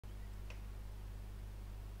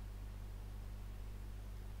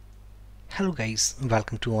Hello guys,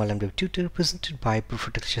 welcome to All MW Tutor presented by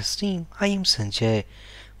Professional team. I am Sanjay.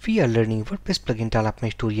 We are learning WordPress plugin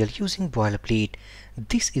development tutorial using Boilerplate.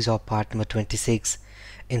 This is our part number 26.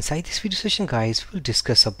 Inside this video session guys, we will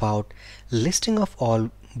discuss about listing of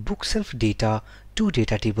all book self data to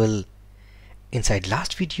DataTable. Inside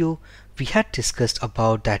last video, we had discussed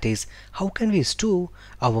about that is how can we store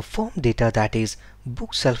our form data that is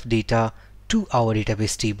book self data to our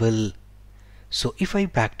database table. So if I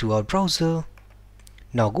back to our browser,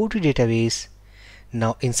 now go to database.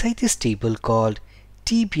 Now inside this table called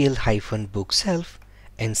tbl-book self,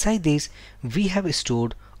 inside this we have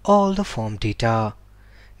stored all the form data.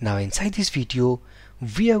 Now inside this video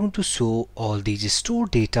we are going to show all these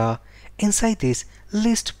stored data inside this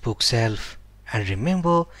list book self. And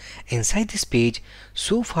remember, inside this page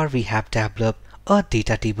so far we have developed a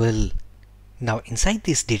data table. Now inside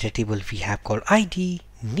this data table we have called ID,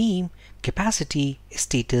 name, capacity,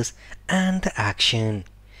 status and the action.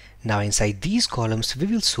 Now inside these columns we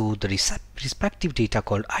will show the respective data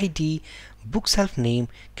called ID, book self name,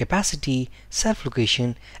 capacity, self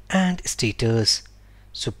location and status.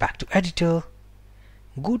 So back to editor,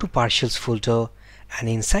 go to partials folder, and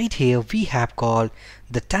inside here we have called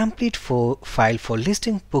the template file for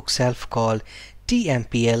listing book self called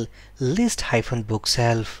tmpl list-book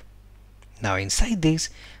self. Now inside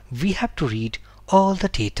this we have to read all the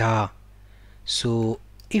data. So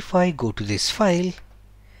if I go to this file,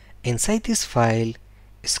 inside this file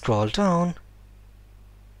scroll down,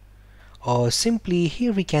 or simply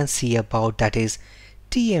here we can see about that is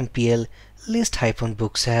tmpl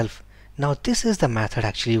list-book self. Now this is the method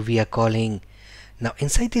actually we are calling. Now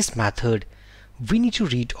inside this method we need to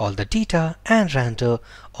read all the data and render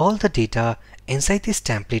all the data inside this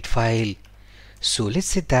template file. So let's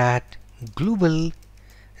say that global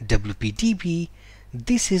wpdb,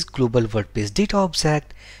 this is global WordPress data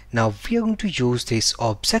object. Now we are going to use this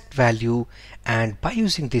object value, and by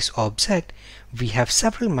using this object we have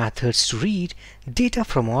several methods to read data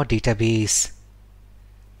from our database.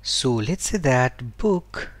 So let's say that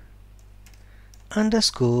book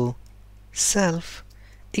underscore self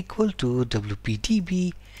equal to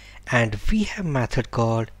wpdb, and we have method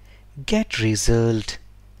called get result.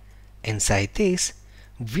 Inside this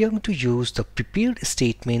we are going to use the prepared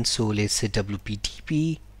statement. So let's say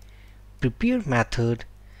wpdb prepare method,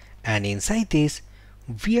 and inside this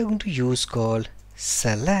we are going to use called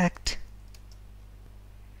select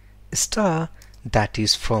star, that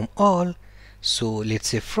is from all. So let's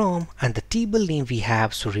say from, and the table name we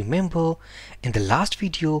have. So remember in the last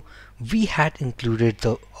video we had included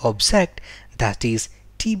the object that is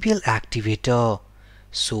tbl activator.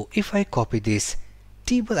 So if I copy this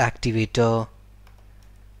table activator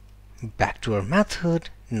back to our method,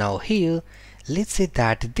 now here let's say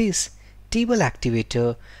that this table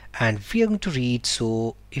activator, and we are going to read.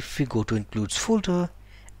 So if we go to includes folder,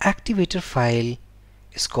 activator file,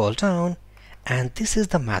 scroll down, and this is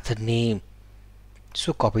the method name.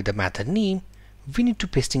 So copy the method name, we need to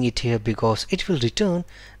pasting it here because it will return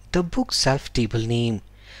the book self table name.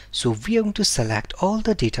 So we are going to select all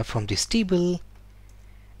the data from this table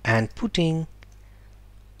and putting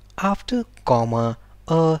after comma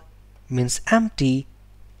means empty,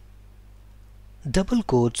 double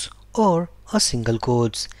quotes or a single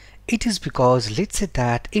quotes. It is because let's say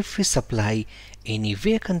that if we supply any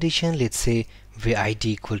where condition, let's say where id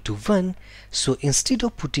equal to 1, so instead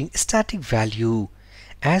of putting static value,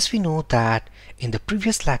 as we know that in the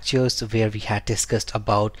previous lectures where we had discussed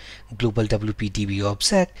about global wpdb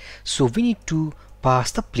object, so we need to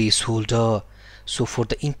pass the placeholder. So for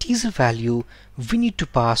the integer value we need to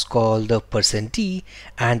pass call the %d,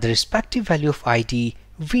 and the respective value of id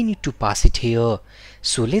we need to pass it here.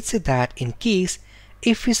 So let's say that in case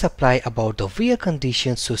if we supply about the where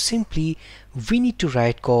condition, so simply we need to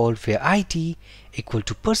write call where id equal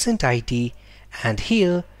to %id, and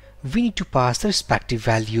here we need to pass the respective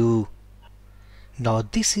value. Now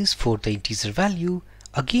this is for the integer value.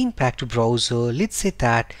 Again back to browser, let's say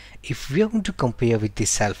that if we are going to compare with the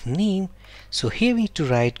self name, so here we need to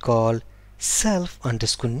write call self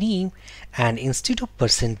underscore name, and instead of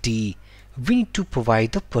 %d we need to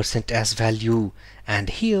provide the % as value, and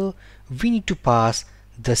here we need to pass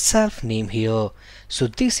the self name here. So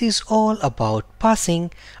this is all about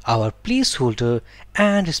passing our placeholder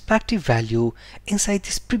and respective value inside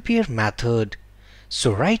this prepare method.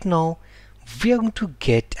 So right now we are going to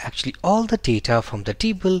get actually all the data from the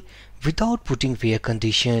table without putting where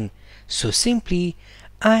condition. So simply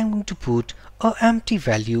I am going to put a empty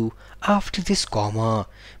value after this comma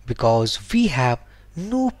because we have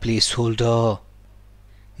no placeholder.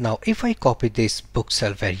 Now if I copy this book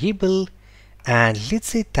self variable and let's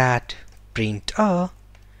say that printer,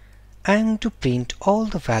 I'm going to print all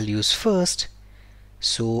the values first.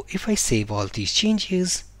 So if I save all these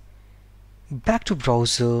changes, back to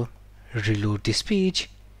browser, reload this page.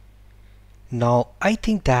 Now I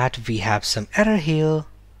think that we have some error here.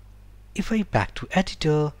 If I back to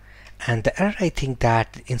editor, and the error I think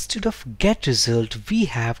that instead of get result we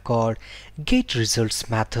have got get results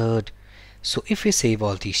method. So if we save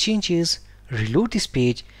all these changes, reload this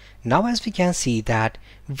page, now as we can see that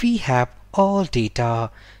we have all data.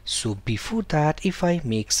 So before that, if I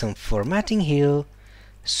make some formatting here,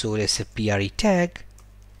 so let's say pre tag,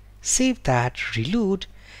 save that, reload,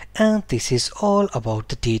 and this is all about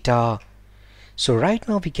the data. So right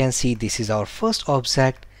now we can see this is our first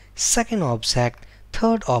object, second object,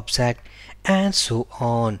 third object, and so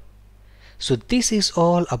on. So this is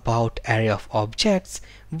all about array of objects.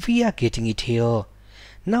 We are getting it here.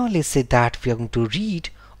 Now let's say that we are going to read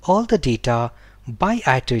all the data by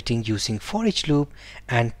iterating using for each loop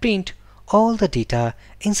and print all the data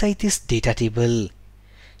inside this data table.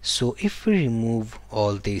 So if we remove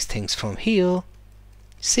all these things from here,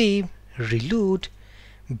 save, reload,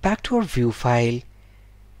 back to our view file.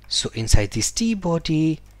 So inside this t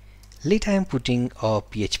body, later I am putting a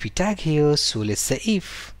PHP tag here. So let's say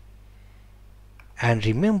if, and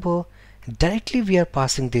remember directly we are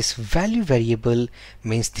passing this value variable,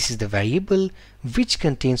 means this is the variable which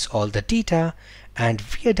contains all the data, and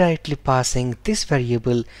we are directly passing this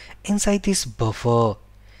variable inside this buffer.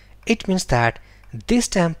 It means that this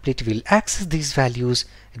template will access these values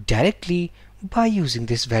directly by using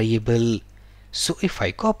this variable. So if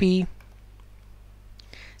I copy,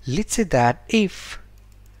 let's say that if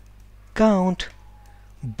count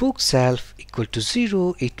book self equal to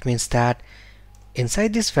 0, it means that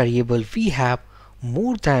inside this variable we have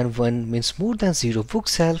more than 1, means more than 0 book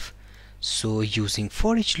self. So using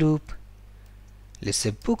for each loop, let's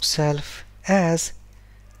say book self as,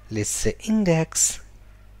 let's say index.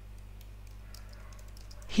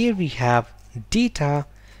 Here we have data,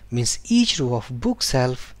 means each row of book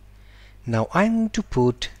self. Now I'm going to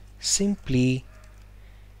put simply,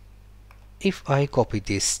 if I copy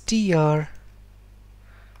this tr,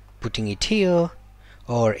 putting it here,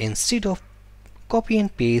 or instead of copy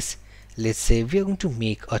and paste, let's say we are going to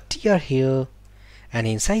make a tr here, and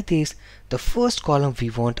inside this the first column we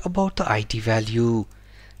want about the id value.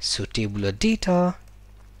 So tabular data,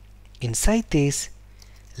 inside this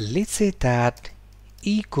let's say that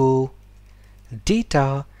echo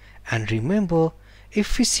data, and remember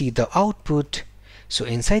if we see the output, so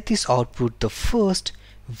inside this output the first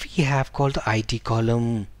we have called the id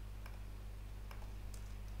column.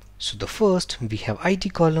 So the first we have id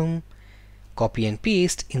column, copy and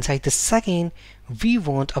paste. Inside the second we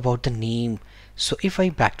want about the name. So if I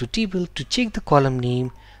back to table to check the column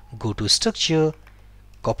name, go to structure,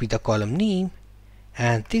 copy the column name,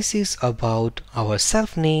 and this is about our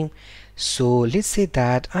self name. So let's say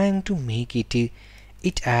that I am to make it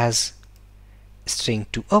as string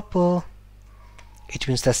to upper. It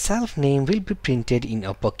means the self name will be printed in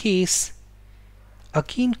uppercase.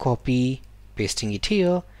 Again copy, pasting it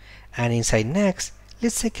here, and inside next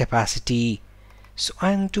let's say capacity. So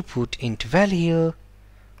I'm to put int val here,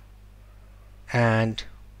 and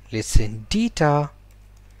let's say data,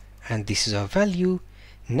 and this is our value.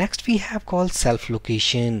 Next we have called self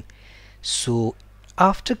location. So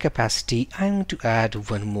after capacity I'm to add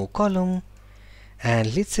one more column,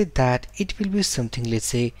 and let's say that it will be something, let's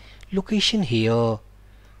say location here.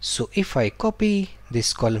 So if I copy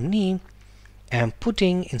this column name, I'm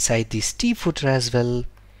putting inside this t footer as well.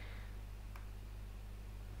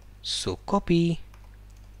 So copy,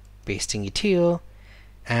 pasting it here,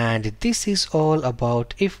 and this is all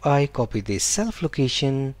about if I copy this self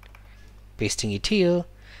location, pasting it here.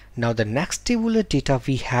 Now the next tabular data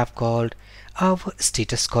we have called our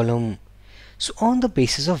status column. So on the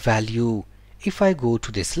basis of value, if I go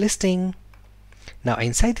to this listing, now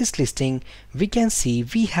inside this listing we can see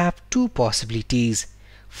we have two possibilities.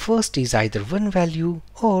 First is either 1 value,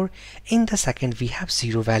 or in the second we have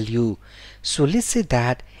 0 value. So let's say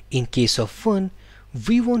that in case of 1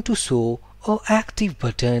 we want to show a active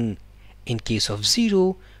button, in case of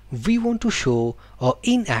 0 we want to show a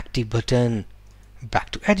inactive button.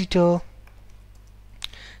 Back to editor.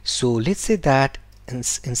 So let's say that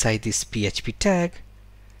inside this PHP tag,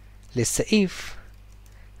 let's say if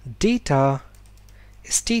data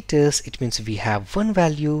status, it means we have 1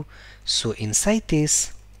 value. So inside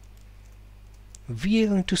this we are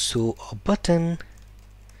going to show a button,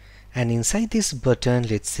 and inside this button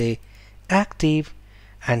let's say active,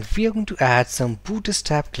 and we are going to add some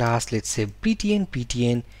bootstrap class, let's say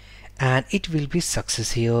btn, and it will be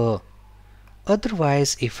success here.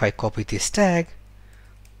 Otherwise, if I copy this tag,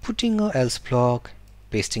 putting a else block,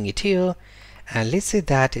 pasting it here, and let's say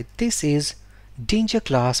that this is danger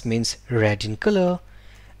class, means red in color,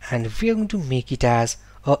 and we are going to make it as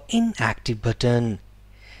a inactive button.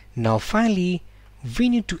 Now finally, we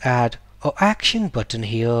need to add a action button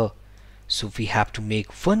here. So we have to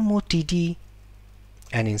make one more TD,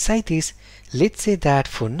 and inside this, let's say that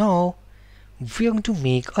for now we are going to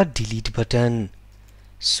make a delete button.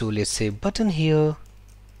 So let's say button here,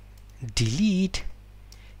 delete.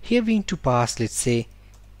 Here we need to pass, let's say,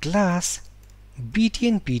 class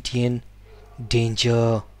btn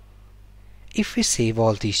danger. If we save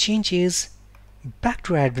all these changes, back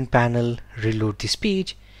to admin panel, reload this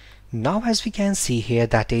page. Now as we can see here,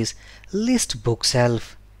 that is list book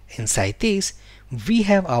self. Inside this, we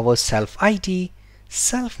have our self ID,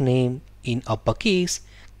 self name in uppercase,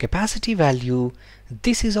 capacity value.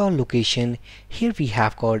 This is our location. Here we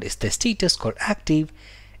have called is the status called active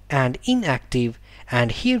and inactive,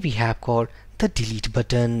 and here we have called the delete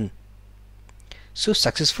button. So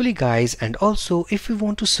successfully guys, and also if we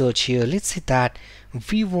want to search here, let's say that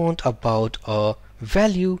we want about a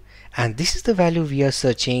value, and this is the value we are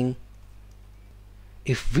searching.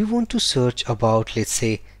 If we want to search about, let's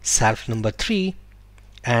say, self number 3,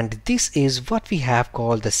 and this is what we have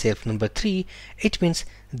called the self number 3, it means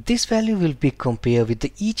this value will be compared with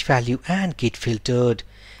the each value and get filtered.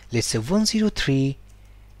 Let's say 103,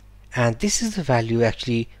 and this is the value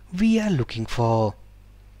actually we are looking for.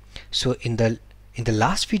 So in the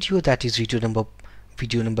last video, that is video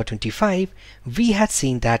number 25, we had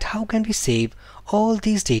seen that how can we save all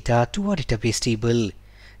these data to our database table.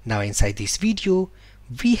 Now inside this video,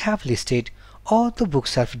 we have listed all the book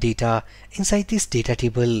self data inside this data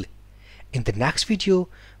table. In the next video,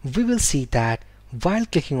 we will see that while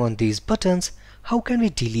clicking on these buttons, how can we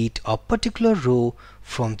delete a particular row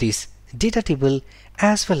from this data table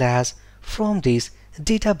as well as from this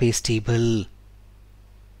database table.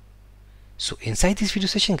 So inside this video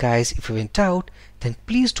session guys, if you went out, then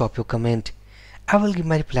please drop your comment. I will give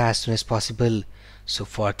my reply as soon as possible. So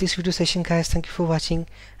for this video session guys, thank you for watching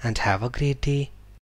and have a great day.